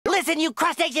Listen, you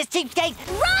crustaceous cheapskate!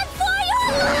 Run for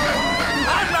your life!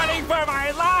 I'm running for my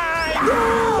life!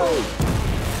 No!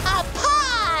 A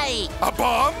pie! A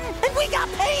bomb? And we got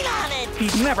paint on it!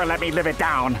 He'd never let me live it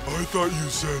down. I thought you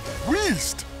said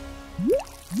waste.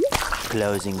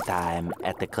 Closing time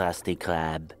at the Krusty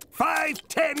Krab. 5,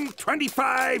 10,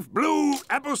 25, blue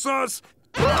applesauce.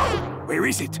 Where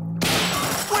is it?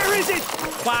 Where is it?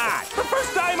 What? The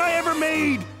first time I ever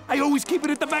made. I always keep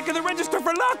it at the back of the register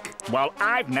for luck. Well,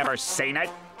 I've never seen it.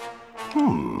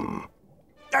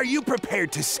 Are you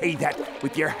prepared to say that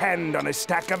with your hand on a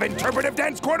stack of interpretive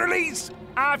dance quarterlies?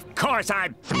 Of course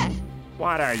I'm...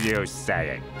 What are you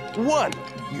saying? 1,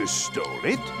 you stole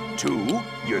it. 2,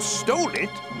 you stole it.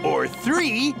 Or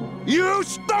 3, you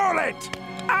stole it!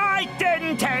 I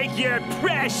didn't take your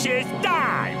precious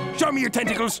dime! Show me your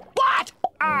tentacles. What?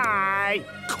 I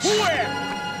quit!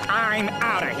 I'm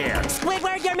out of here.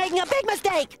 Squidward, you're making a big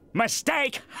mistake!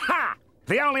 Mistake? Ha!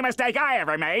 The only mistake I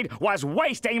ever made was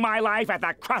wasting my life at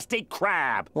the Krusty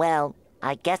Krab. Well,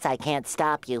 I guess I can't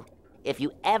stop you. If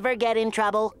you ever get in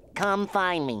trouble, come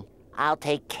find me. I'll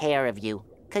take care of you.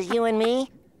 'Cause you and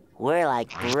me, we're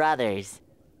like brothers,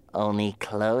 only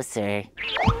closer.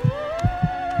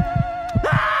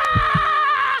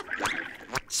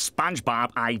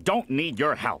 SpongeBob, I don't need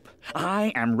your help.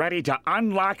 I am ready to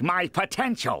unlock my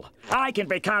potential. I can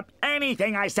become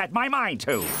anything I set my mind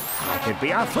to. I could be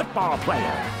a football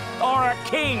player, or a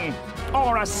king,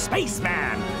 or a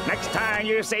spaceman. Next time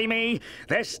you see me,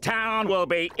 this town will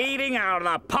be eating out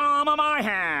of the palm of my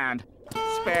hand.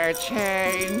 Spare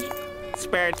change.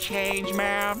 Spare change,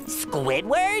 ma'am.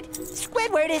 Squidward?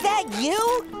 Squidward, is that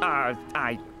you?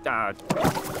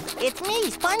 It's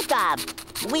me, SpongeBob.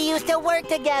 We used to work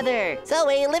together. So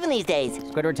where you living these days?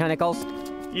 Squidward tentacles.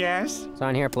 Yes?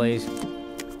 Sign here, please.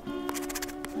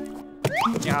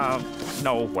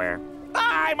 Nowhere.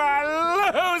 I'm a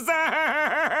loser!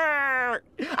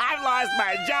 I've lost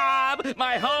my job,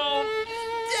 my home,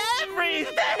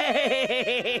 everything!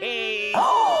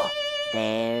 Oh!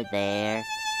 There.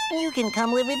 You can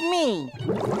come live with me.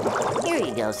 Here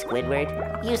you go,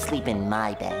 Squidward. You sleep in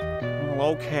my bed.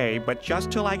 Okay, but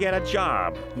just till I get a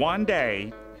job. 1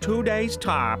 day, 2 days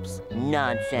tops.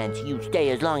 Nonsense. You stay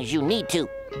as long as you need to.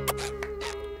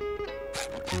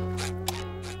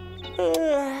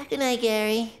 Good night,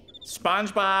 Gary.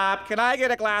 SpongeBob, can I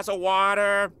get a glass of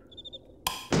water?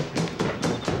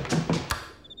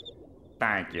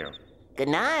 Thank you. Good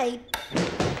night.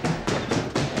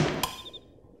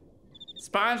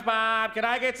 SpongeBob, can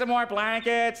I get some more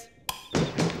blankets?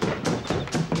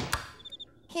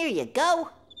 Here you go.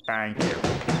 Thank you.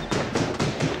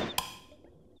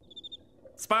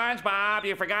 SpongeBob,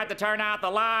 you forgot to turn out the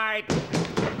light.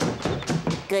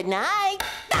 Good night.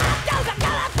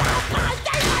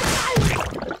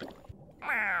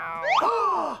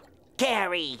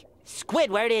 Gary,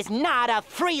 Squidward is not a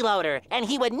freeloader, and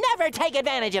he would never take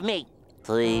advantage of me.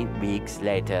 3 weeks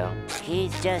later.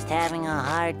 He's just having a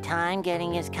hard time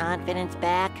getting his confidence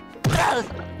back.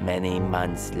 Many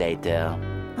months later.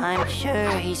 I'm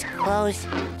sure he's close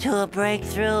to a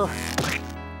breakthrough.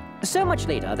 So much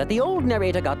later that the old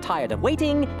narrator got tired of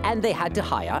waiting and they had to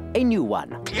hire a new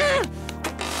one.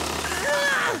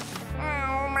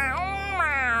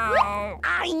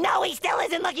 I know he still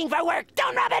isn't looking for work.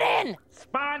 Don't rub it in.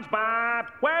 SpongeBob,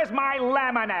 where's my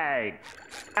lemonade?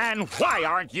 And why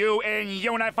aren't you in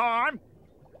uniform?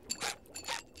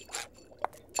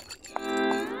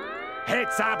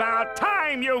 It's about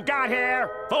time you got here.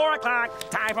 4 o'clock,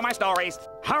 time for my stories.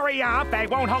 Hurry up, they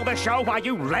won't hold the show while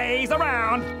you laze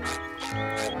around.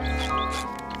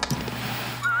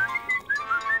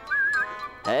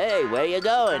 Hey, where you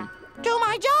going? Do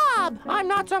my job! I'm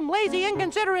not some lazy,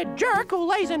 inconsiderate jerk who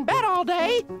lays in bed all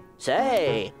day.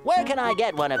 Say, where can I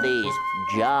get one of these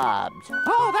jobs?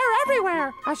 Oh, they're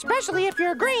everywhere, especially if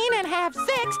you're green and have 6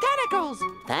 tentacles.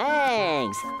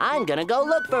 Thanks. I'm gonna go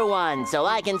look for one so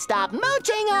I can stop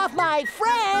mooching off my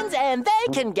friends and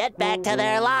they can get back to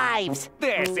their lives.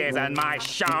 This isn't my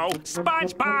show.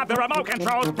 SpongeBob, the remote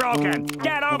control's broken.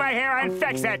 Get over here and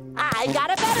fix it. I've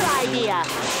got a better idea.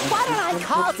 Why don't I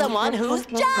call someone whose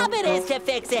job it is to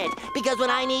fix it? Because when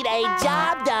I need a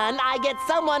job done, I get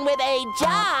someone with a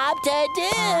job to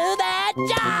do that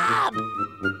job.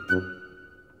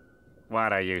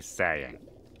 What are you saying?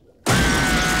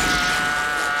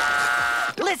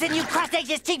 Listen, you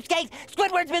crustaceous cheapskate!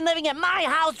 Squidward's been living at my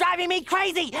house, driving me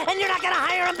crazy, and you're not gonna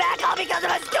hire him back all because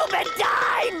of a stupid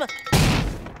dime!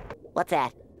 What's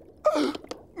that?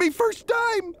 Me first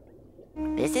time.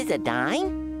 This is a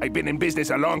dime? I've been in business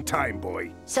a long time,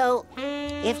 boy. So,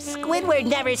 if Squidward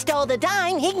never stole the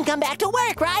dime, he can come back to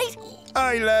work, right?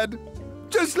 Aye, lad.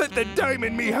 Just let the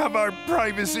diamond me have our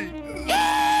privacy.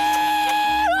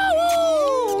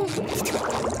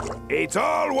 It's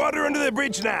all water under the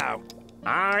bridge now.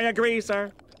 I agree,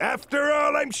 sir. After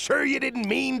all, I'm sure you didn't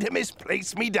mean to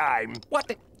misplace me dime.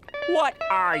 What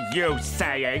are you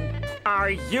saying? Are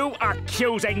you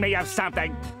accusing me of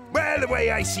something? Well, the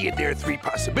way I see it, there are three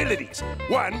possibilities.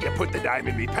 One, you put the dime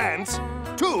in me pants.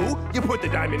 Two, you put the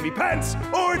dime in me pants.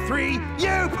 Or three,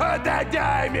 you put the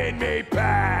dime in me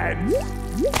pants.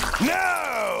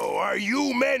 Now, are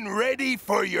you men ready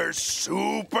for your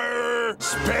super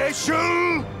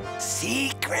special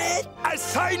secret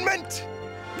assignment?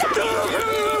 Put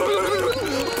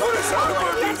us out of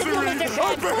our misery!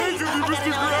 I beg you,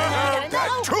 Mr. Crab! The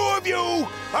two of you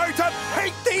are to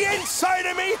paint the inside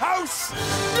of me house!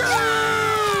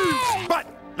 But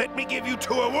let me give you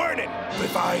two a warning.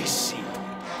 If I see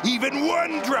even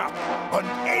one drop on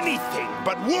anything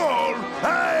but wall,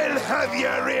 I'll have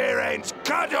your rear ends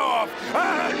cut off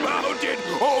and mounted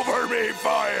over me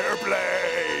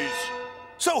fireplace.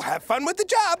 So have fun with the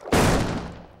job.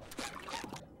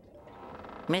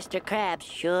 Mr. Krabs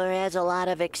sure has a lot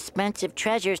of expensive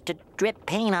treasures to drip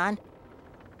paint on.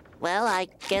 Well, I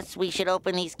guess we should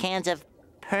open these cans of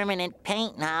permanent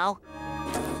paint now.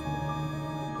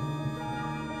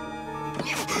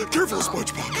 Careful,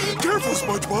 SpongeBob! Careful,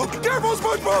 SpongeBob! Careful,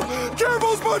 SpongeBob!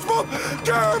 Careful, SpongeBob!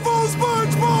 Careful,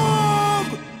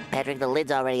 SpongeBob! Patrick, the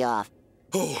lid's already off.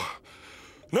 Oh,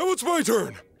 now it's my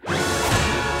turn.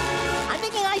 I'm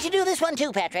thinking I should do this one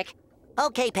too, Patrick.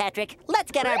 Okay, Patrick,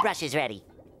 let's get our brushes ready.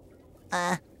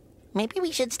 Maybe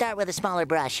we should start with a smaller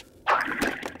brush.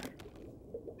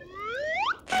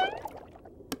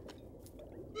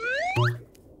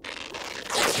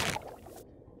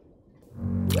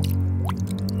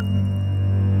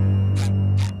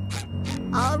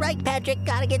 All right, Patrick,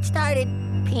 gotta get started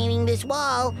painting this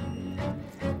wall.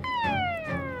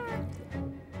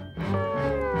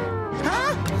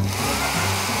 Huh?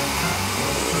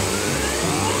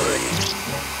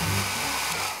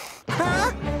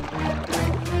 Huh?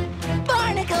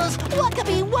 Barnacles! What could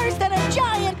be worse than a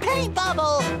giant paint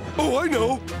bubble? Oh, I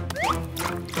know.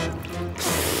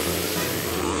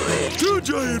 2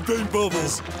 giant paint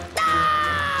bubbles.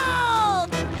 No!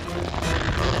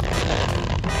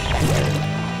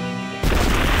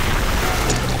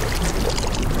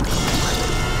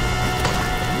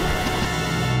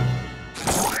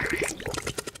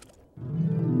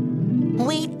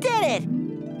 We did it!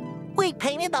 We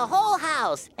painted the whole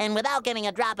house, and without getting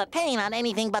a drop of paint on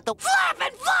anything but the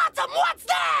flappin' flotsam. What's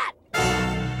that?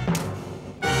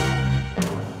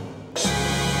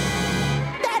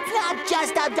 That's not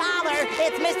just $1.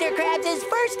 It's Mr. Krabs'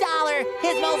 first $1,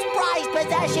 his most prized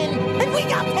possession, and we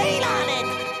got paint on it.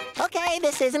 Okay,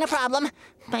 this isn't a problem.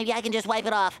 Maybe I can just wipe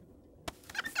it off.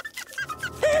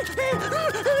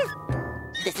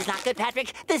 This is not good,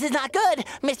 Patrick. This is not good.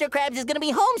 Mr. Krabs is gonna be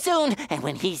home soon, and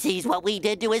when he sees what we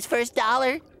did to his first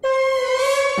 $1...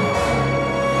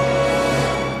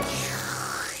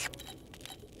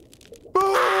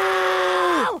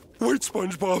 Oh! Wait,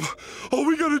 SpongeBob. All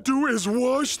we gotta do is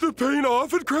wash the paint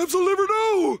off, and Krabs will never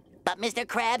know. But Mr.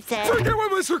 Krabs said... Forget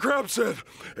what Mr. Krabs said.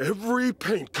 Every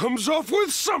paint comes off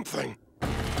with something.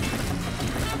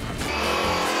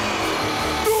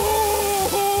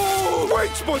 Oh!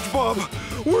 Wait, SpongeBob.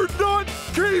 We're not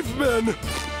cavemen.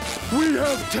 We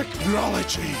have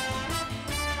technology.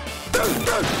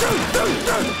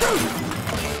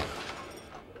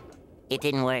 It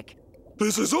didn't work.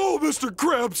 This is all Mr.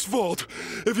 Krabs' fault.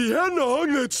 If he hadn't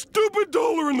hung that stupid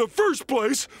 $1 in the first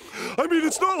place, I mean,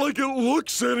 it's not like it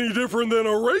looks any different than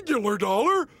a regular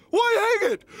 $1. Why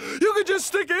hang it? You could just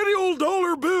stick any old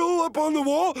 $1 bill up on the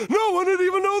wall. No one would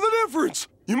even know the difference.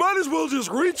 You might as well just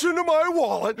reach into my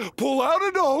wallet, pull out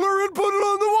 $1, and put it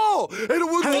on the wall, and it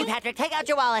would... Hurry, Patrick, take out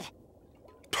your wallet.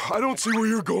 I don't see where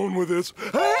you're going with this.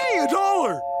 Hey,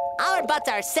 $1! Our butts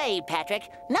are saved, Patrick.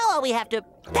 Now all we have to...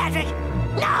 Patrick!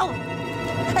 No!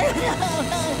 No!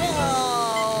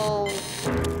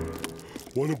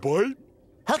 Want a bite?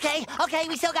 Okay,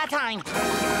 we still got time.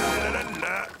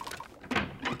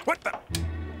 What the?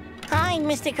 Hi,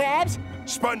 Mr. Krabs.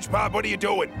 SpongeBob, what are you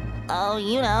doing? Oh,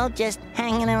 you know, just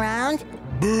hanging around.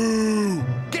 Boo!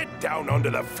 Get down onto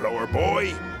the floor,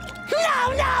 boy.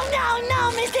 No,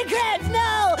 Mr. Krabs,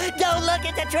 no! Don't look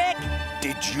at the trick.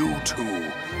 Did you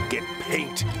two get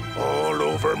paint all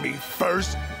over me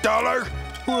first $1?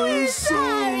 We're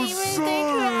so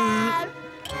sorry.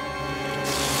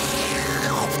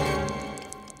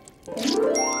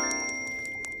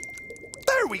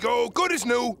 There we go, good as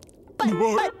new. But,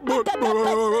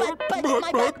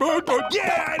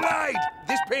 Yeah, I lied.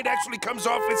 This paint actually comes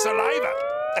off with saliva.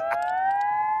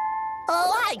 Oh,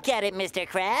 I get it, Mr.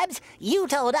 Krabs. You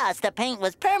told us the paint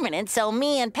was permanent, so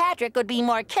me and Patrick would be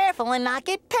more careful and not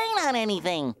get paint on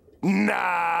anything. Nah,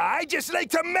 I just like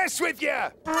to mess with you.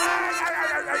 Oh,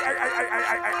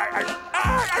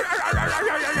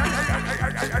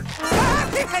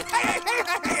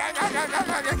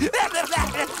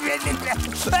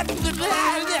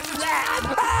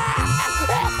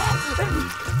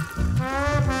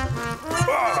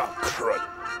 crud.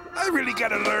 I really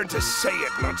gotta learn to say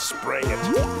it, not spray it.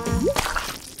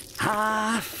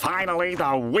 Finally,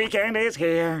 the weekend is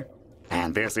here.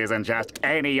 And this isn't just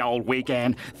any old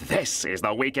weekend. This is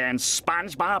the weekend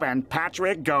SpongeBob and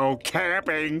Patrick go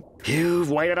camping. You've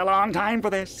waited a long time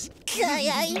for this.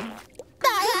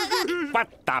 What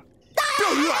the?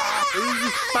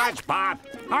 SpongeBob,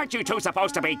 aren't you two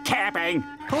supposed to be camping?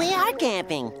 We are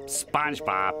camping.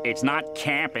 SpongeBob, it's not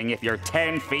camping if you're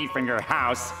 10 feet from your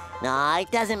house. No, it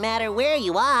doesn't matter where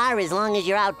you are as long as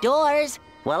you're outdoors.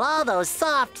 While all those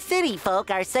soft city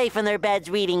folk are safe in their beds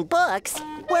reading books,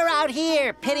 we're out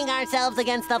here pitting ourselves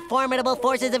against the formidable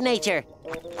forces of nature.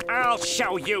 I'll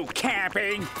show you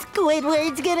camping.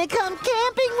 Squidward's gonna come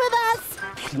camping with us.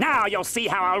 Now you'll see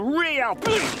how a real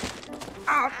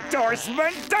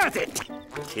outdoorsman does it.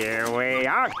 Here we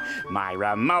are, my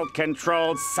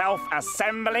remote-controlled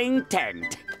self-assembling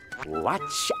tent.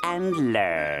 Watch and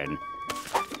learn.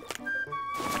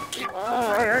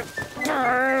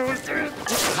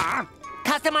 Huh?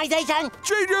 Customization!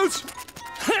 Genius!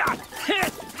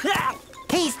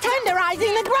 He's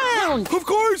tenderizing the ground! Of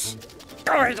course!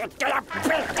 Write that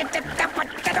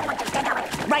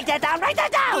down, write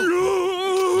that down!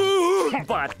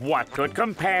 But what could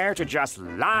compare to just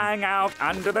lying out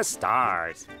under the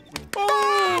stars?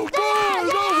 Oh, God,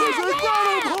 that was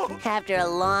incredible! After a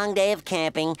long day of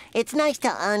camping, it's nice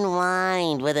to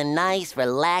unwind with a nice,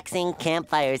 relaxing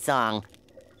campfire song.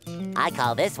 I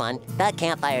call this one the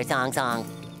Campfire Song.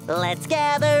 Let's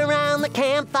gather around the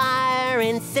campfire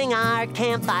and sing our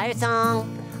campfire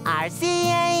song. Our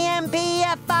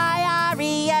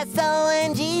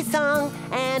CAMPFIRESONG song.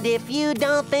 And if you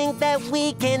don't think that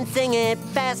we can sing it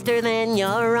faster, then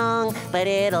you're wrong. But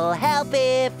it'll help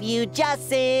if you just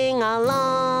sing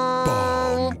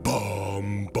along.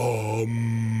 Bum,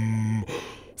 bum.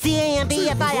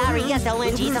 CAMPFIRESONG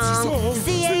song.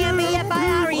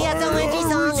 CAMPFIRESONG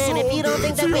song. And if you don't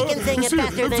think that we can sing it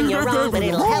faster, then you're wrong. But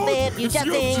it'll help if you just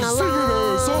sing along.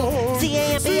 CAMPFIRESONG song.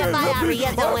 Patrick!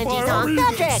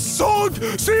 Song!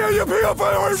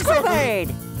 CAMPFIRESONG! Squidward!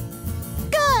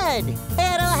 Good!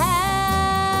 It'll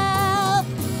help!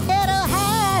 It'll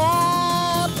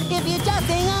help if you just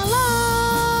sing along!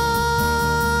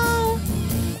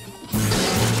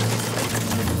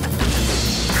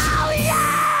 Oh,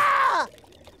 yeah!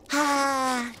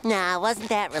 Nah, wasn't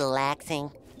that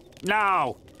relaxing?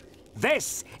 No,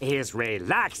 this is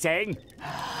relaxing.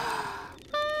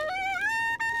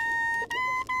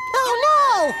 Oh,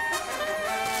 no!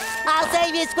 I'll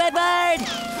save you, Squidward!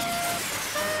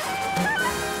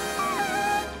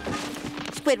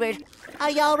 Squidward, are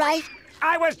you all right?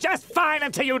 I was just fine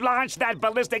until you launched that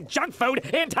ballistic junk food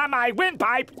into my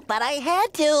windpipe. But I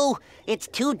had to. It's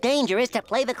too dangerous to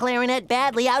play the clarinet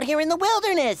badly out here in the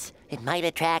wilderness. It might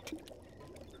attract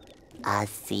a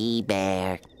sea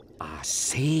bear. A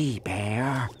sea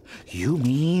bear? You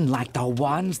mean like the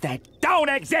ones that don't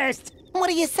exist? What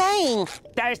are you saying?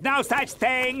 There's no such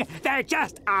thing. They're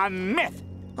just a myth.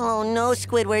 Oh, no,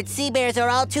 Squidward. Sea bears are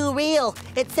all too real.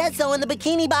 It says so in the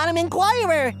Bikini Bottom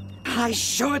Inquirer. I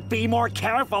should be more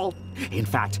careful. In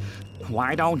fact,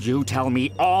 why don't you tell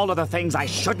me all of the things I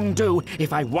shouldn't do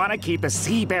if I want to keep the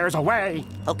sea bears away?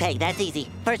 Okay, that's easy.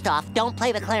 First off, don't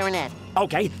play the clarinet.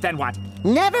 Okay, then what?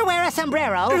 Never wear a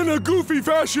sombrero. In a goofy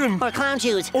fashion! Or clown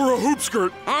shoes. Or a hoop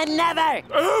skirt. And never,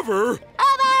 Ever! ever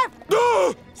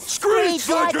Screech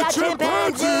like a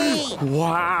chimpanzee!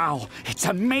 Wow, it's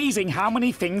amazing how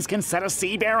many things can set a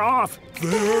sea bear off.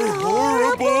 They're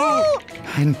horrible!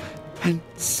 And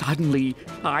suddenly,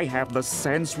 I have the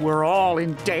sense we're all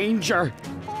in danger.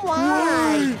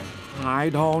 Why? I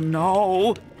don't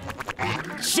know.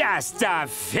 Just a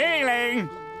feeling.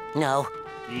 No.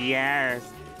 Yes.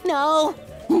 No.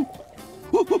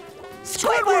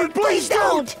 Squidward, please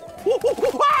don't!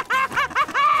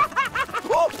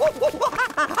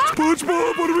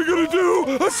 SpongeBob, what are we gonna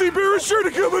do? A sea bear is sure to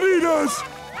come and eat us!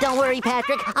 Don't worry,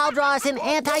 Patrick. I'll draw us an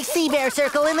anti-sea bear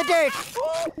circle in the dirt.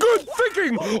 Good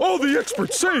thinking! All the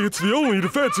experts say it's the only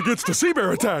defense against a sea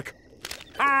bear attack.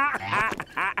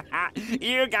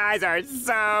 You guys are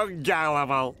so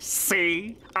gullible.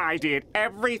 See? I did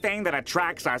everything that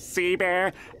attracts a sea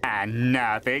bear, and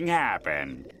nothing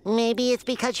happened. Maybe it's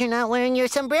because you're not wearing your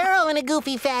sombrero in a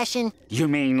goofy fashion. You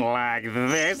mean like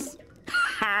this?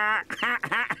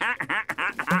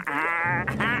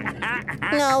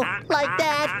 No, like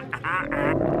that.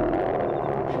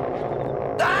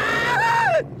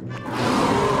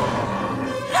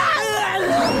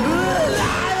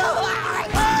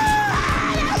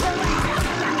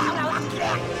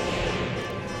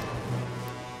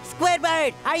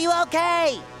 Squidward, are you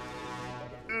okay?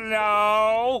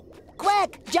 No.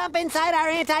 Quick, jump inside our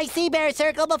anti-sea bear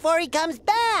circle before he comes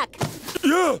back.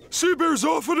 Yeah, sea bears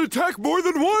often attack more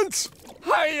than once.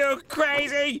 Are you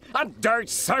crazy? A dirt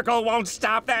circle won't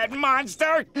stop that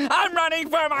monster. I'm running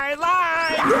for my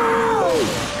life.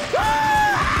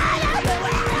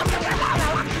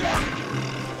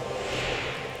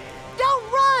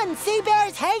 Don't run! Sea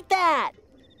bears hate that!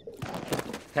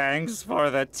 Thanks for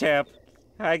the tip.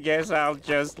 I guess I'll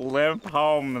just limp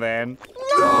home then.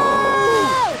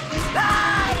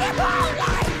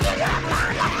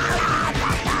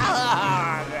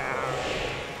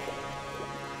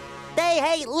 They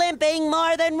hate limping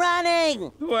more than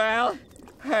running! Well,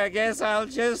 I guess I'll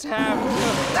just have to...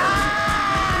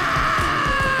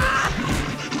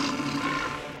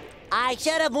 I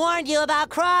should have warned you about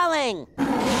crawling!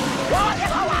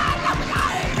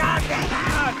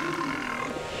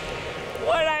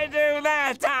 What'd I do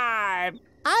that time?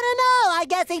 I don't know, I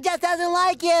guess he just doesn't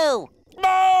like you!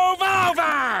 Move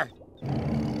over!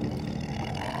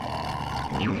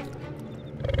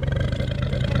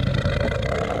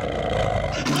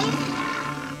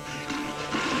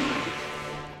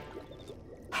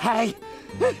 Hey,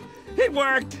 it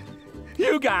worked!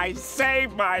 You guys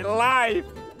saved my life!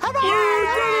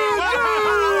 Hooray!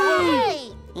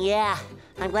 Yeah,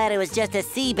 I'm glad it was just a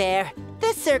sea bear.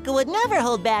 This circle would never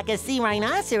hold back a sea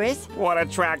rhinoceros. What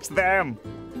attracts them?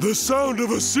 The sound of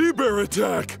a sea bear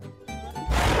attack.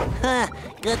 Huh,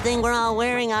 good thing we're all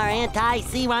wearing our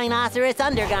anti-sea rhinoceros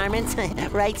undergarments.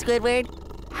 Right, Squidward?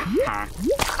 Huh?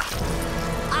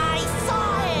 I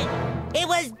saw it! It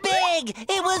was big!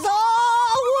 It was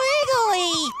all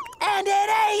wiggly! And it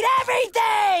ate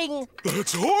everything!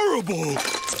 That's horrible.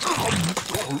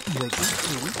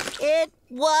 It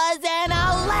was an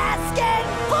Alaskan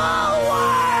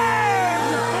bullworm!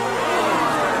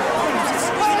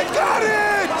 I got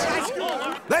it!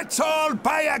 Let's all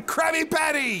buy a Krabby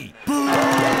Patty!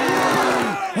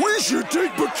 We should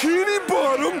take Bikini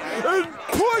Bottom and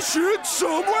push it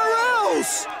somewhere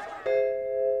else.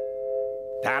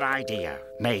 That idea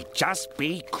may just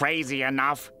be crazy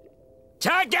enough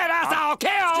to get us all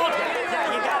killed!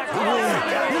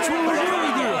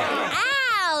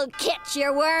 I'll catch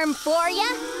your worm for you.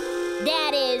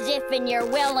 That is, if you're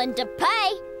willing to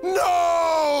pay.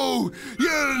 No!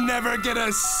 You'll never get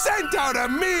a cent out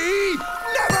of me!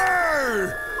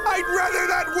 Never! I'd rather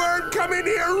that worm come in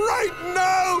here right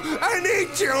now and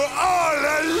eat you all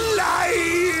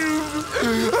alive!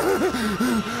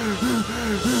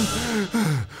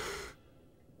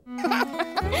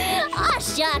 Aw,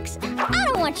 shucks. I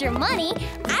don't want your money.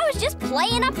 I was just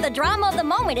playing up the drama of the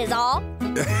moment is all.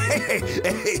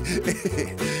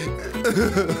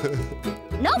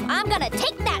 Nope, I'm gonna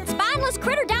take that spineless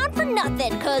critter down for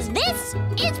nothing, 'cause this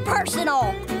is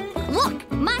personal. Look,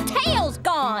 my tail's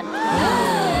gone.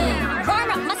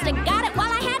 Varmint must have got it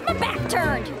while I had my back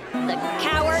turned. The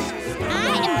coward.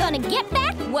 I am gonna get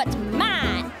back what's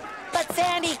mine. But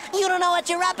Sandy, you don't know what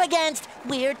you're up against.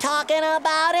 We're talking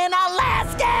about an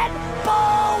Alaskan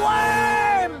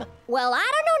bullworm! Well, I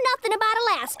don't know nothing about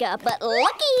Alaska, but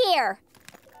looky here.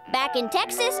 Back in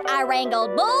Texas, I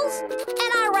wrangled bulls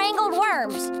and I wrangled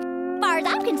worms. Far as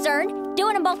I'm concerned,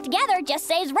 doing them both together just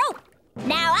saves rope.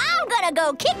 Now I'm gonna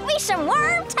go kick me some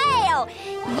worm tail.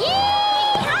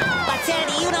 Yee-haw! But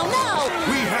Sandy, you don't know.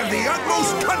 We have the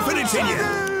utmost confidence in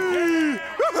you.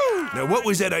 Now, what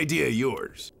was that idea of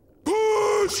yours?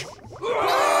 Push!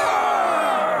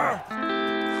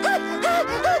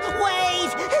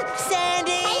 Wait!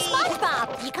 Sandy! Hey,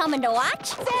 SpongeBob, you coming to watch?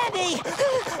 Sandy!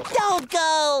 Don't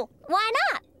go! Why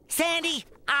not? Sandy,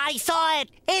 I saw it!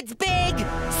 It's big,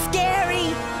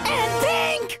 scary, and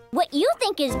pink! What you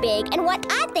think is big and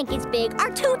what I think is big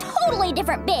are two totally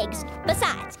different bigs.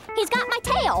 Besides, he's got my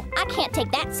tail. I can't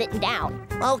take that sitting down.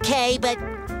 Okay, but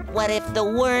what if the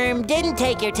worm didn't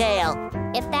take your tail?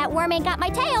 If that worm ain't got my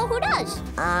tail, who does?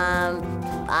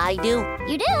 I do.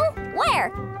 You do?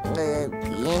 Where?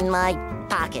 In my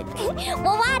pocket.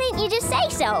 Well, why didn't you just say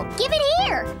so? Give it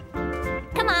here.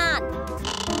 Come on.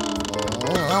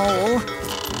 Oh.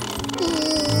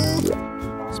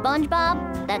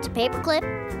 SpongeBob, that's a paperclip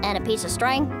and a piece of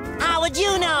string. How would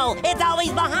you know? It's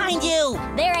always behind you.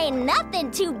 There ain't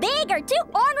nothing too big or too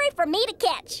ornery for me to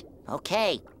catch.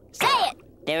 Okay. Say it.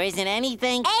 There isn't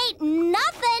anything. Ain't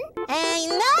nothing. Ain't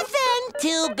nothing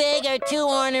too big or too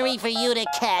ornery for you to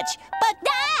catch. But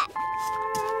that.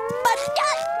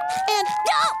 And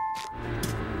don't.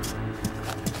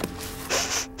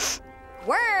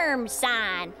 Worm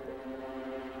sign.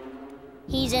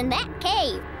 He's in that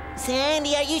cave.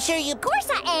 Sandy, are you sure you... Of course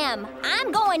I am.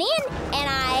 I'm going in, and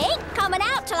I ain't coming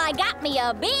out till I got me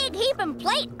a big heaping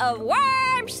plate of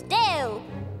worm stew.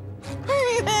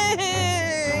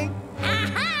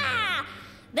 Aha!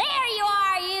 There you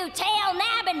are, you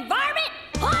tail-nabbing varmint!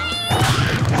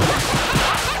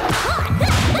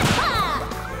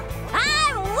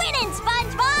 I'm winning,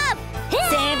 SpongeBob!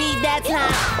 Sandy, that's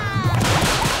not...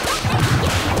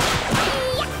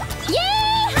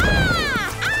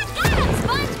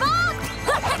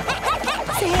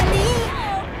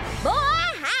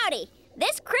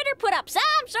 This critter put up some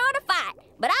sort of fight,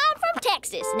 but I'm from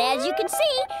Texas, and as you can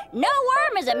see, no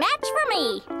worm is a match for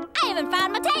me. I even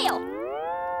found my tail.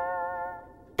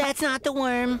 That's not the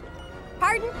worm.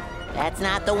 Pardon? That's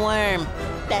not the worm.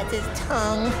 That's his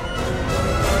tongue.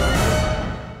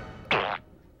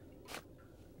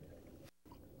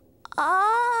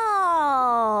 Oh,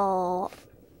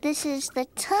 this is the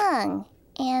tongue,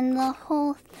 and the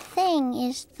whole thing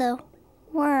is the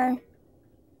worm.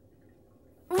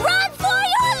 Run for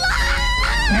your life!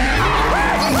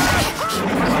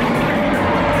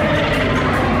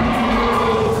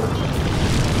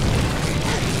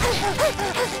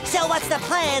 So what's the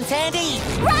plan, Sandy?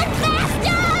 Run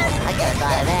faster! I just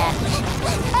thought of that.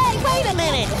 Hey, wait a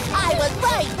minute! I was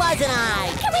right, wasn't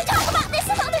I? Can we talk about this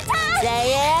another time?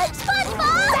 Say it!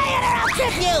 SpongeBob! Say it or I'll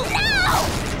trip you! No!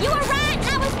 You were right and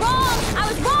I was wrong! I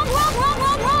was wrong!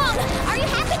 Are you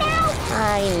happy now?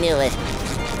 I knew it.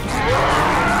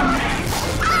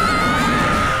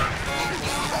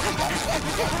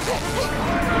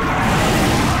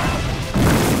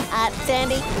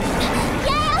 Sandy?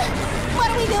 Yeah? What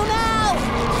do we do now?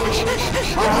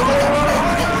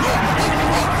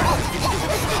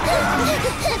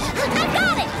 I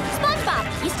got it! SpongeBob,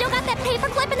 you still got that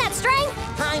paperclip and that string?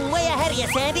 I'm way ahead of you,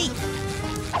 Sandy.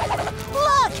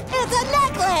 Look, it's a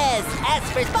necklace! S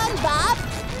for SpongeBob,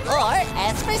 or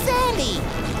S for Sandy.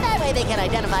 That way they can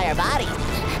identify our body.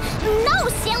 No,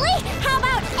 silly! How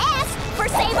about S for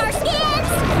Save Our Skins?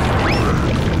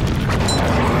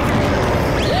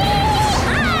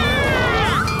 Yeehaw!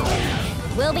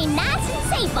 We'll be nice and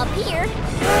safe up here.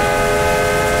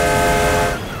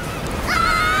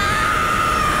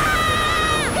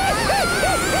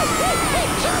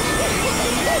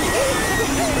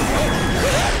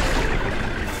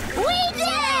 We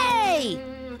did!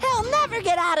 He'll never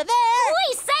get out of there!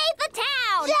 We saved the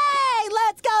town! Yay!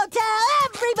 Let's go tell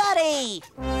everybody!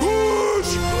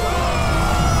 Push!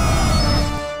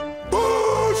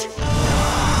 Push!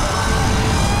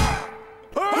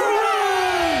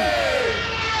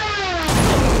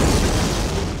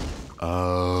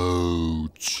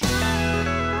 Ouch.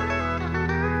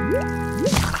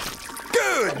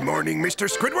 Good morning, Mr.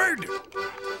 Squidward.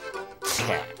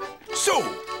 So,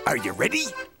 are you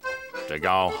ready? To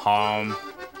go home?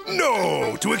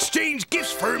 No, to exchange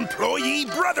gifts for Employee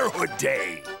Brotherhood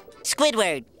Day.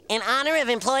 Squidward, in honor of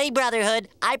Employee Brotherhood,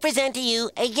 I present to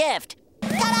you a gift.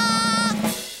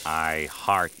 Ta-da! I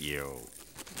heart you.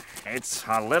 It's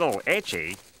a little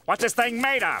itchy. What's this thing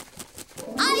made of?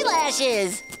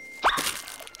 Eyelashes!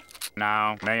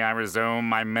 Now, may I resume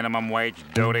my minimum wage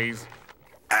duties?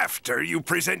 After you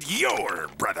present your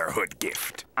Brotherhood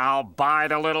gift. I'll buy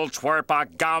the little twerp a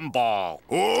gumball.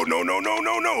 Oh, no,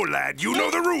 lad. You know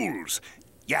the rules.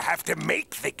 You have to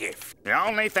make the gift. The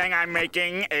only thing I'm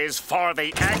making is for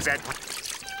the exit.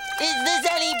 Is this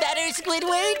any better,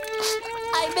 Squidward?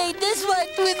 I made this one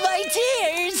with my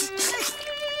tears.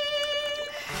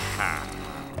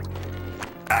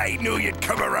 I knew you'd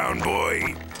come around,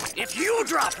 boy. If you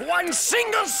drop one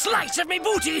single slice of me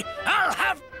booty, I'll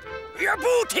have your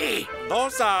booty.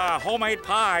 Those homemade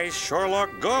pies sure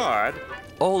look good.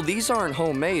 Oh, these aren't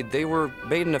homemade. They were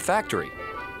made in a factory.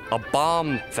 A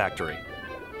bomb factory.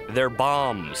 They're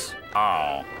bombs.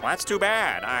 Oh, that's too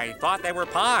bad. I thought they were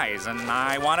pies, and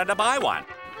I wanted to buy one.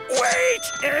 Wait!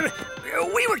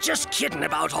 We were just kidding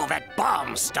about all that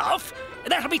bomb stuff.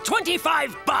 That'll be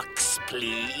 $25,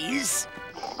 please.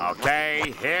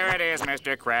 Okay, here it is,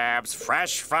 Mr. Krabs,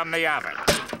 fresh from the oven.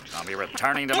 I'll be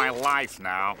returning to my life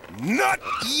now. Not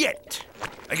yet.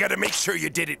 I gotta make sure you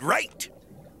did it right.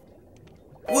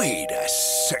 Wait a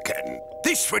second.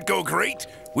 This would go great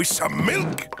with some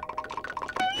milk.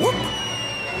 Whoop!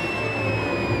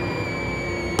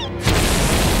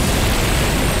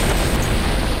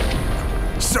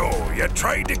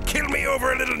 tried to kill me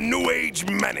over a little New Age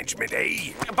management,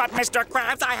 eh? But, Mr.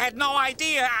 Krabs, I had no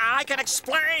idea. I can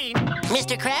explain.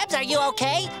 Mr. Krabs, are you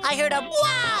okay? I heard a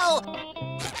wow!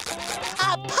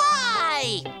 A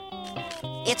pie!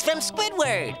 It's from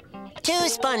Squidward to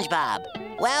SpongeBob.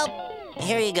 Well,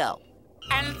 here you go.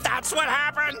 And that's what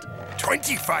happened?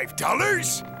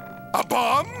 $25? A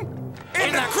bomb?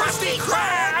 In the Krusty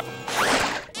Krab!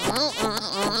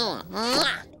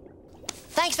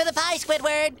 Thanks for the pie,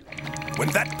 Squidward. When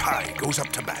that pie goes up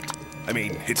to bat,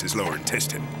 hits his lower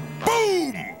intestine,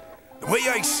 boom! The way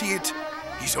I see it,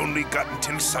 he's only got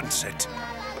until sunset.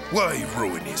 Why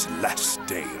ruin his last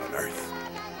day on Earth?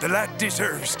 The lad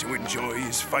deserves to enjoy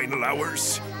his final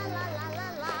hours.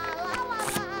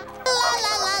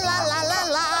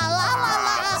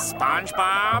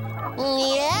 SpongeBob?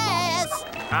 Yes?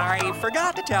 I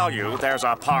forgot to tell you there's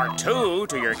a part 2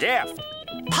 to your gift.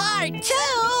 Part 2?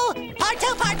 Part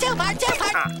 2, part 2, part 2,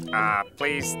 part...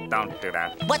 Please don't do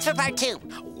that. What's for part 2?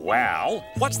 Well,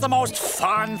 what's the most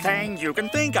fun thing you can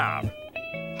think of?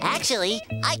 Actually,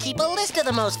 I keep a list of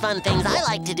the most fun things I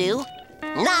like to do.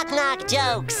 Knock-knock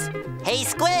jokes. Hey,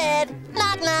 Squid.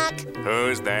 Knock-knock.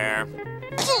 Who's there?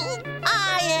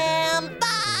 I am Bob.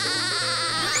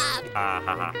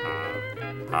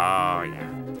 Oh, yeah.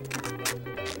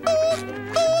 Boop,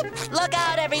 boop. Look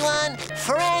out, everyone.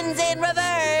 Friends in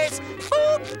reverse.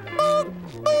 Boop, boop,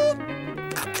 boop.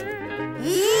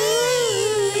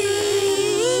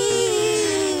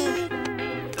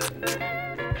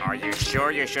 Are you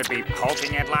sure you should be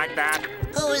poking it like that?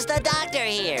 Who's the doctor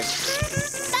here?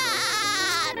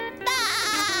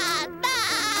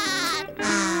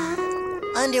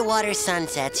 Underwater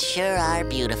sunsets sure are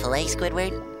beautiful, eh,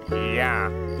 Squidward? Yeah.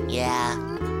 Yeah.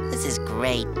 This is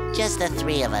great. Just the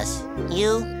three of us.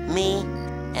 You, me,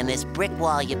 and this brick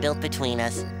wall you built between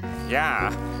us.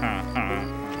 Yeah.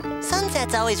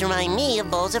 Sunsets always remind me of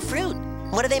bowls of fruit.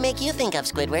 What do they make you think of,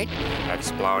 Squidward?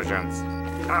 Explosions.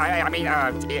 I mean,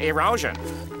 erosion.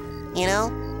 You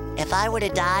know, if I were to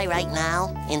die right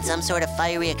now in some sort of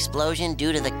fiery explosion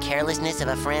due to the carelessness of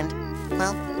a friend,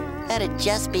 well, that'd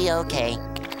just be okay.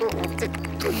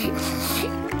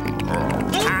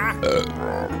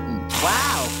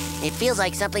 Wow, it feels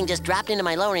like something just dropped into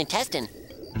my lower intestine.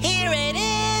 Here it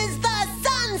is, the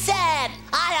sunset!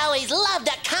 I always love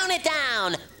to count it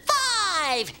down.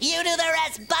 5! You do the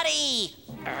rest, buddy!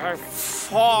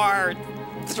 4,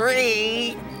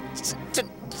 3,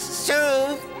 2, 1.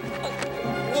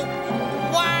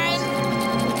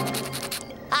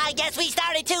 I guess we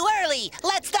started too early.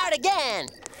 Let's start again.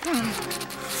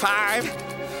 5,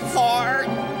 4,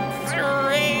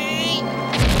 3,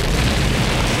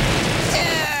 2,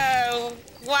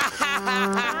 1.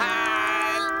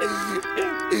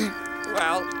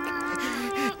 Well,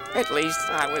 at least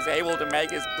I was able to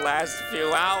make his last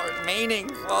few hours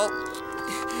meaningful.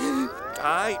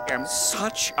 I am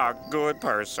such a good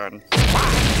person.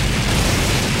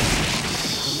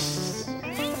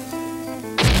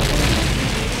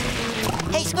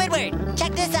 Hey, Squidward,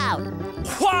 check this out.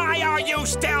 Why are you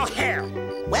still here?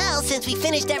 Well, since we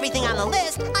finished everything on the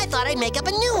list, I thought I'd make up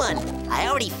a new one. I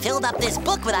already filled up this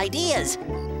book with ideas.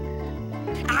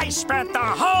 I spent the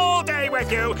whole day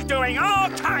with you doing all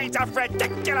kinds of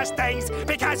ridiculous things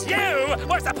because you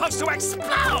were supposed to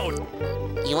explode!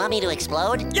 You want me to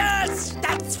explode? Yes!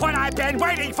 That's what I've been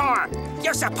waiting for!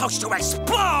 You're supposed to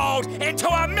explode into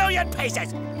a million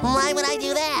pieces! Why would I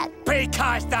do that?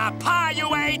 Because the pie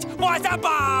you ate was a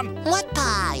bomb! What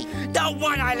pie? The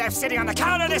one I left sitting on the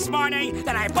counter this morning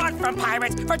that I bought from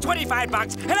Pirates for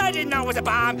 $25 and I didn't know it was a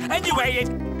bomb and you ate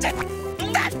it.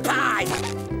 That pie!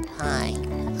 Pie.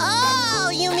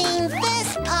 Oh, you mean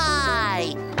this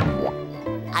pie!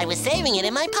 I was saving it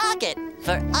in my pocket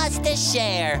for us to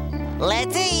share.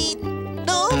 Let's eat.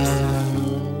 Oops.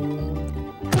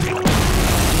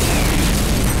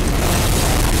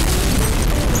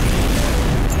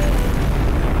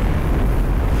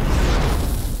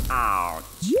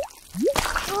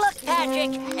 Look,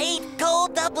 Patrick, 8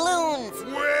 gold doubloons.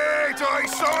 Wait, I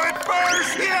saw it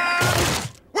first! Yeah!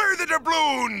 Where are the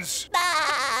doubloons?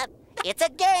 Ah, it's a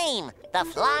game. The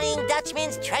Flying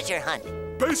Dutchman's Treasure Hunt.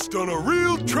 Based on a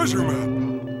real treasure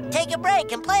map. Take a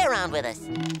break and play around with us.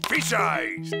 Fish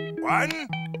eyes. 1,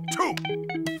 2.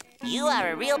 You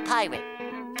are a real pirate.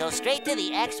 Go straight to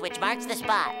the X which marks the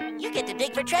spot. You get to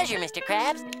dig for treasure, Mr.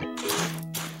 Krabs.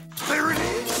 There it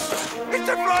is! It's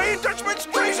the Flying Dutchman's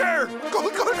treasure! Go,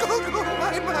 go, go, go!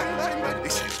 Mine.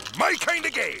 This is my kind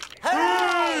of game.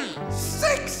 Hooray!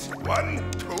 6!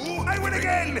 1, 2, I win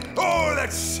again! Oh,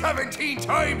 that's 17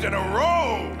 times in a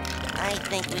row! I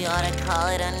think we ought to call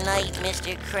it a night,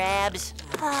 Mr. Krabs.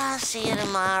 I'll see you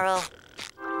tomorrow.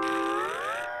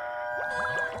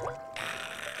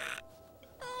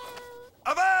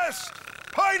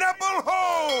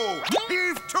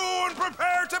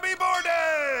 prepare to be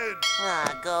boarded!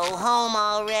 Go home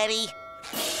already.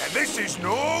 And this is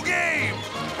no game.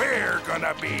 We're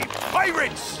gonna be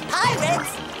pirates. Pirates?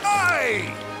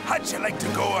 Aye! How'd you like to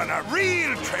go on a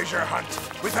real treasure hunt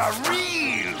with a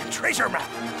real treasure map?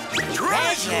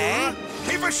 Treasure?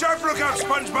 Keep a sharp lookout,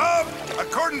 SpongeBob.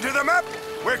 According to the map,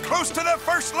 we're close to the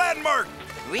first landmark.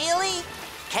 Really?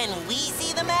 Can we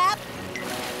see the map?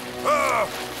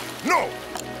 No.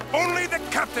 Only the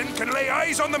captain can lay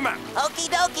eyes on the map. Okie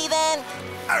dokie then.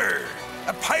 Arr!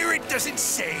 A pirate doesn't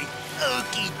say,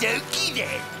 okie dokie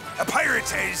then. A pirate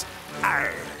says,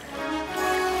 arr.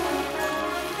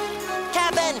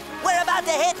 Captain, we're about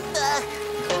to hit the...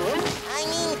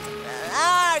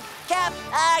 arg, Cap,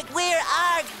 arg, we're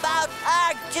about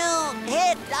to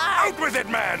hit arg. Out with it,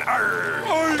 man, arr.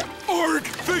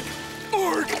 Think,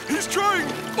 arg, he's trying,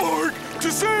 arg, to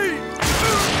say...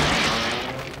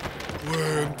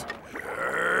 Land.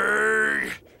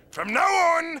 Arg. From now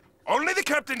on, only the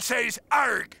captain says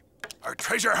arg. Our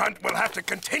treasure hunt will have to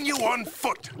continue on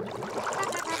foot.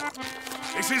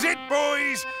 This is it,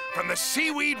 boys. From the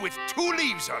seaweed with 2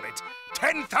 leaves on it,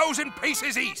 10,000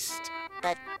 paces east.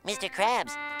 But, Mr.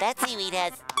 Krabs, that seaweed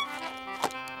has...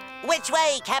 Which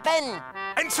way, Captain?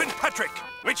 Ensign Patrick,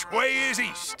 which way is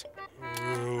east?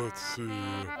 Let's see.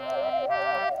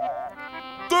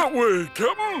 That way,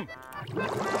 Captain.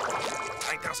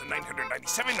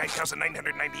 9,997,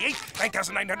 9,998,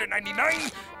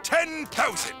 9,999,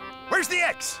 10,000. Where's the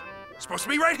X? Supposed to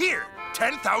be right here.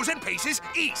 10,000 paces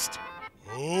east.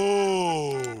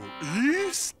 Oh,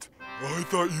 east? I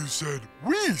thought you said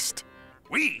west.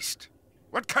 West?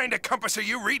 What kind of compass are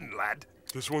you reading, lad?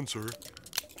 This one, sir.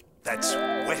 That's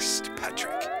west,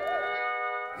 Patrick.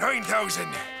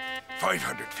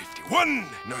 9,551,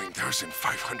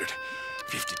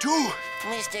 9,552.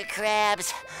 Mr.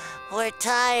 Krabs, we're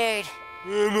tired.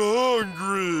 And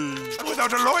hungry.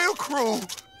 Without a loyal crew,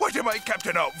 what am I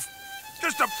captain of?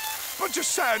 Just a bunch of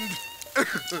sand.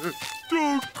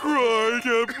 Don't cry,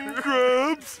 Captain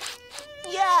Krabs.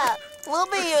 Yeah, we'll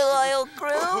be your loyal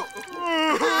crew.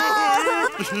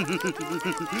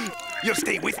 You'll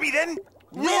stay with me then?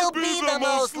 We'll be the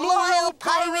most loyal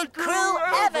pirate crew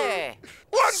ever.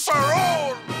 One for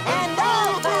all! And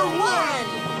all for one!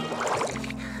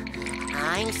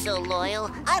 I'm so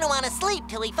loyal, I don't want to sleep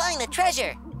till we find the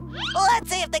treasure. Let's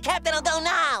see if the captain will go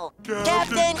now.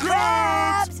 Captain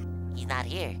Krabs! He's not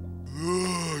here.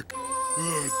 Look,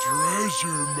 the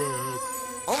treasure map.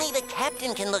 Only the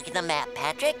captain can look at the map,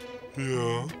 Patrick.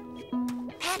 Yeah?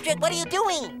 Patrick, what are you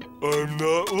doing? I'm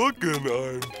not looking,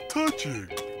 I'm touching.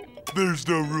 There's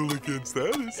no rule against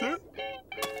that, is there?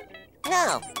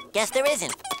 No, guess there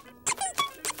isn't.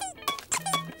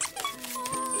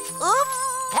 Oops,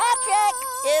 Patrick!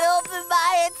 It opened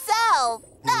by itself.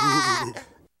 Ah!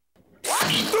 The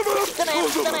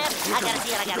map. I gotta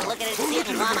see it, I gotta look at it, see it,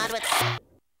 and climb onto it.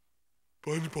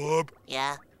 SpongeBob,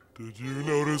 Yeah? did you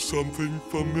notice something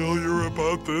familiar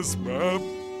about this map?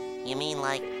 You mean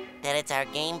like that it's our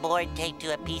game board taped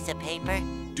to a piece of paper?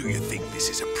 Do you think this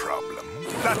is a problem?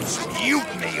 That's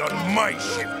mutiny on my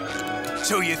ship.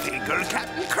 So you think old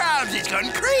Captain Krabs has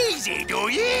gone crazy, do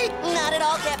you? Not at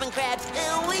all, Captain Krabs.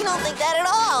 We don't think that at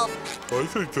all. I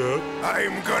think that.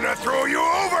 I'm gonna throw you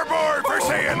overboard for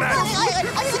saying that.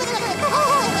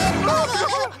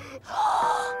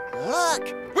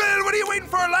 Look, Well, what are you waiting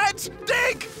for, lads?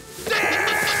 Dig!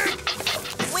 Dig!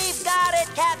 we've got it,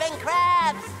 Captain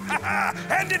Krabs.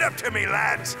 Hand it up to me,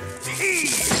 lads. Here.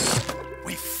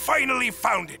 We finally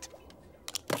found it.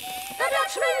 The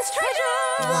Dutchman's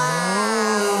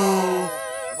treasure!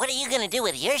 What are you gonna do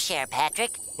with your share,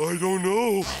 Patrick? I don't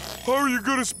know. How are you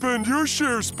gonna spend your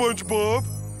share, SpongeBob?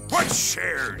 What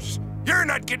shares? You're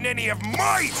not getting any of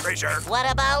my treasure. What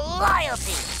about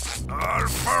loyalty? All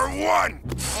for one.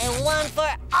 And one for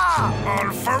all.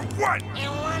 All for one.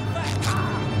 And one for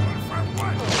all. All for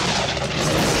one.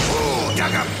 Who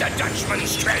dug up the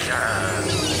Dutchman's treasure?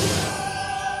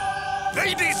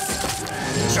 They did.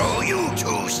 So you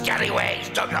two scallywags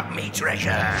dug up me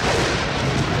treasure.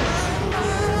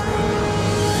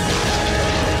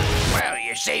 Well,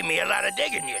 you saved me a lot of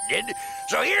digging, you did.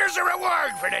 So here's a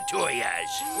reward for the 2 of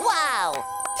yous. Wow.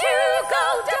 2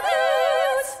 gold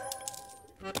doubloons!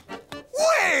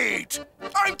 Wait!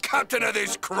 I'm captain of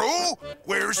this crew.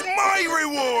 Where's my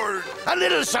reward? A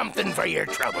little something for your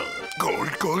trouble.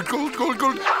 Gold, gold, gold, gold,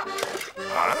 gold.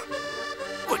 Huh?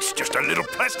 Oh, it's just a little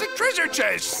plastic treasure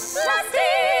chest.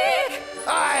 Plastic!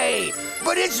 Aye,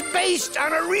 but it's based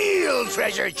on a real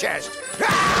treasure chest. Gee,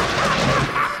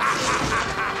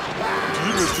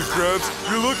 Mr. Krabs,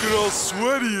 you're looking all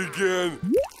sweaty again.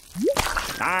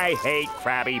 I hate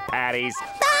Krabby Patties.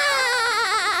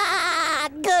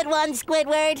 Good one,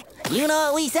 Squidward. You know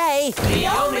what we say. The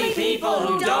only people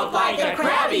who don't like a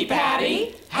Krabby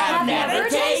Patty have never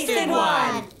tasted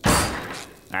one.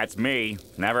 That's me.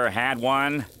 Never had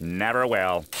one, never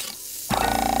will.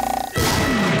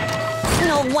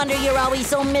 No wonder you're always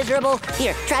so miserable.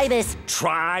 Here, try this.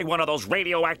 Try one of those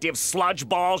radioactive sludge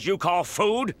balls you call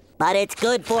food? But it's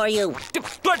good for you.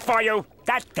 Good for you?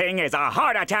 That thing is a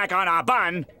heart attack on a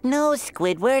bun. No,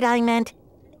 Squidward, I meant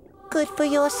good for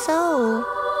your soul.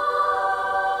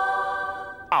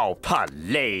 Oh,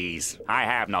 please. I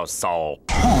have no soul.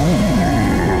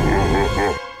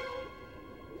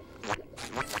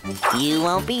 You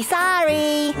won't be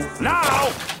sorry. No!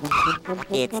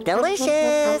 It's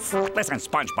delicious. Listen,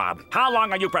 SpongeBob, how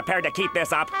long are you prepared to keep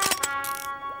this up?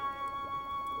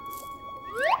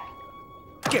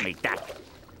 Give me that.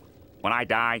 When I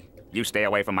die, you stay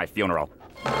away from my funeral.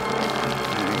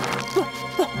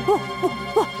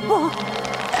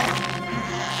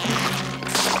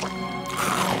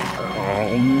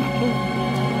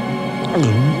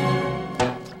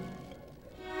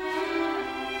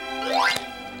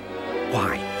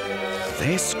 Why,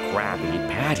 this Krabby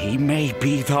Patty may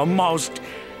be the most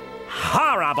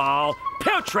horrible,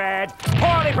 putrid,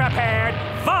 poorly prepared,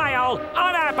 vile,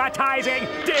 unappetizing,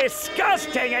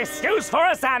 disgusting excuse for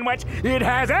a sandwich it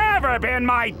has ever been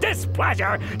my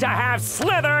displeasure to have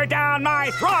slither down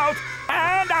my throat,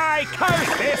 and I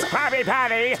curse this Krabby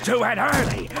Patty to an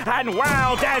early and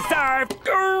well-deserved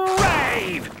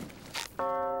grave!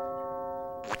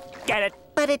 Get it?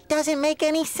 But it doesn't make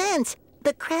any sense.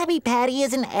 The Krabby Patty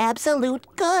is an absolute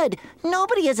good.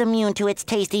 Nobody is immune to its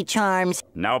tasty charms.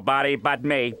 Nobody but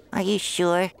me. Are you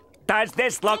sure? Does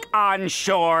this look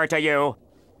unsure to you?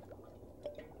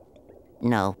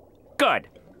 No. Good.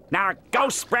 Now go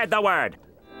spread the word.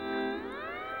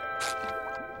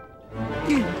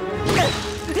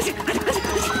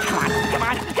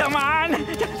 Come on.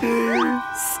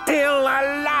 Still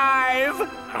alive.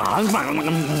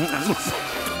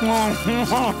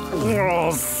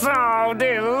 Oh, so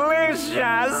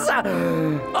delicious!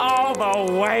 All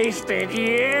the wasted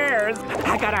years!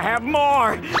 I gotta have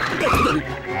more!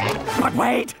 But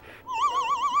wait!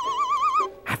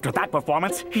 After that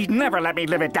performance, he'd never let me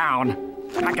live it down.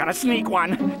 I gotta sneak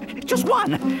one. Just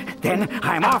one. Then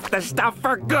I'm off the stuff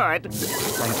for good.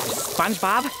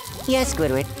 SpongeBob? Yes,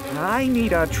 Squidward. I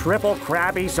need a triple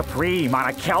Krabby Supreme on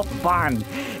a kelp bun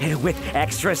with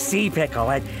extra sea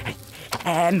pickle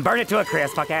and burn it to a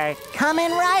crisp, okay? Coming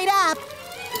right up.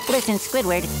 Listen,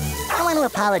 Squidward, I want to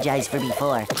apologize for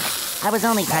before. I was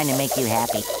only trying to make you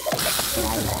happy. I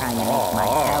was trying to make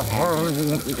myself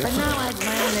happy. But now I've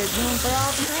learned there's room for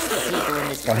all kinds of people in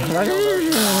this crazy world.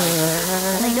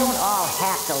 And they don't all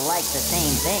have to like the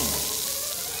same thing.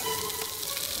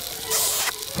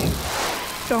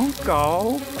 Don't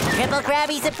go. Triple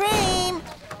Krabby Supreme!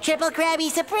 Triple Krabby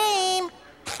Supreme!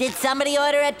 Did somebody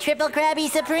order a Triple Krabby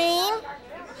Supreme?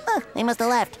 Oh, they must have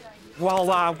left. Well,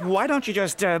 why don't you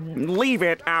just leave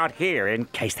it out here in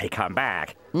case they come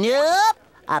back? Nope!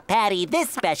 A patty this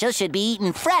special should be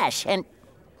eaten fresh, and,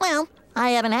 well,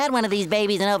 I haven't had one of these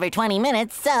babies in over 20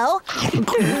 minutes, so...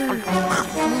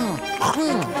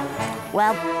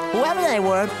 Well, whoever they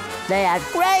were, they had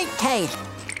great taste.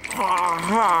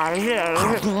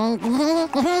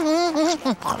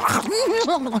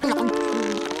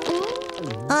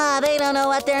 They don't know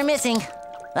what they're missing.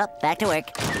 Well, back to work.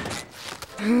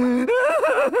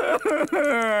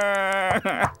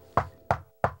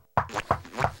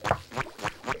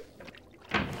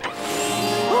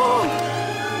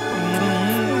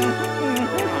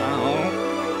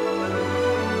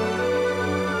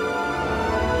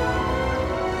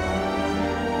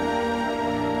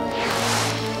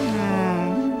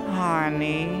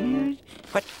 Honey.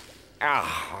 What?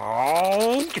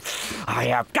 Oh, I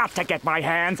have got to get my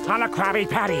hands on a Krabby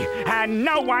Patty, and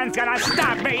no one's gonna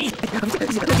stop me!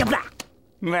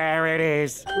 There it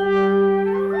is.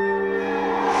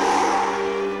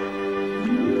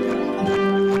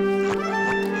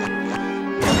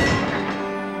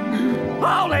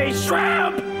 Holy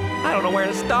shrimp! I don't know where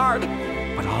to start.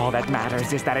 But all that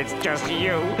matters is that it's just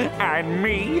you and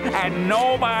me and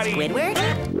nobody.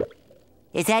 Squidward?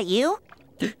 Is that you?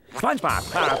 SpongeBob,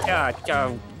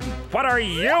 what are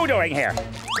you doing here?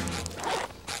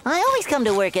 I always come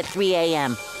to work at 3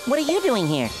 a.m. What are you doing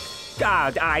here?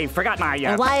 I forgot my,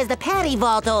 And why is the patty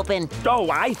vault open? Oh,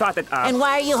 I thought that, And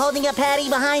why are you holding a patty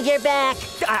behind your back?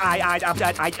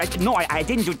 No, I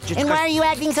didn't do just... And why are you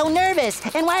acting so nervous?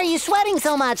 And why are you sweating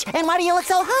so much? And why do you look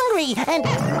so hungry? And...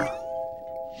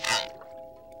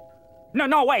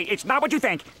 No, wait, it's not what you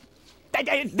think.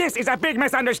 This is a big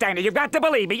misunderstanding. You've got to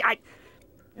believe me.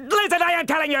 Listen, I am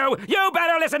telling you! You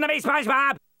better listen to me,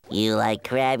 SpongeBob! You like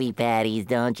Krabby Patties,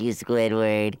 don't you,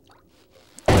 Squidward?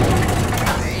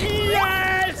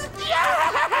 Yes!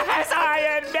 Yes!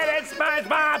 I admit it,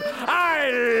 SpongeBob!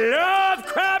 I love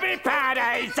Krabby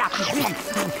Patties!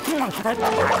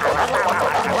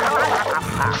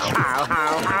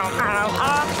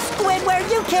 Squidward,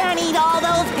 you can't eat all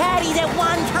those patties at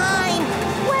one time!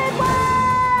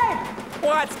 Squidward!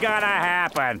 What's gonna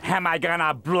happen? Am I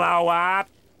gonna blow up?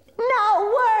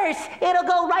 No, worse! It'll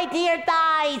go right to your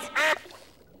thighs!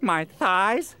 My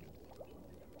thighs?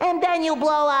 And then you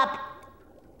blow up!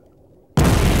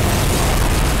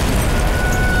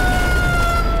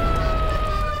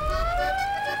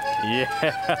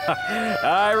 Yeah,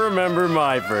 I remember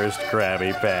my first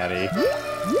Krabby Patty.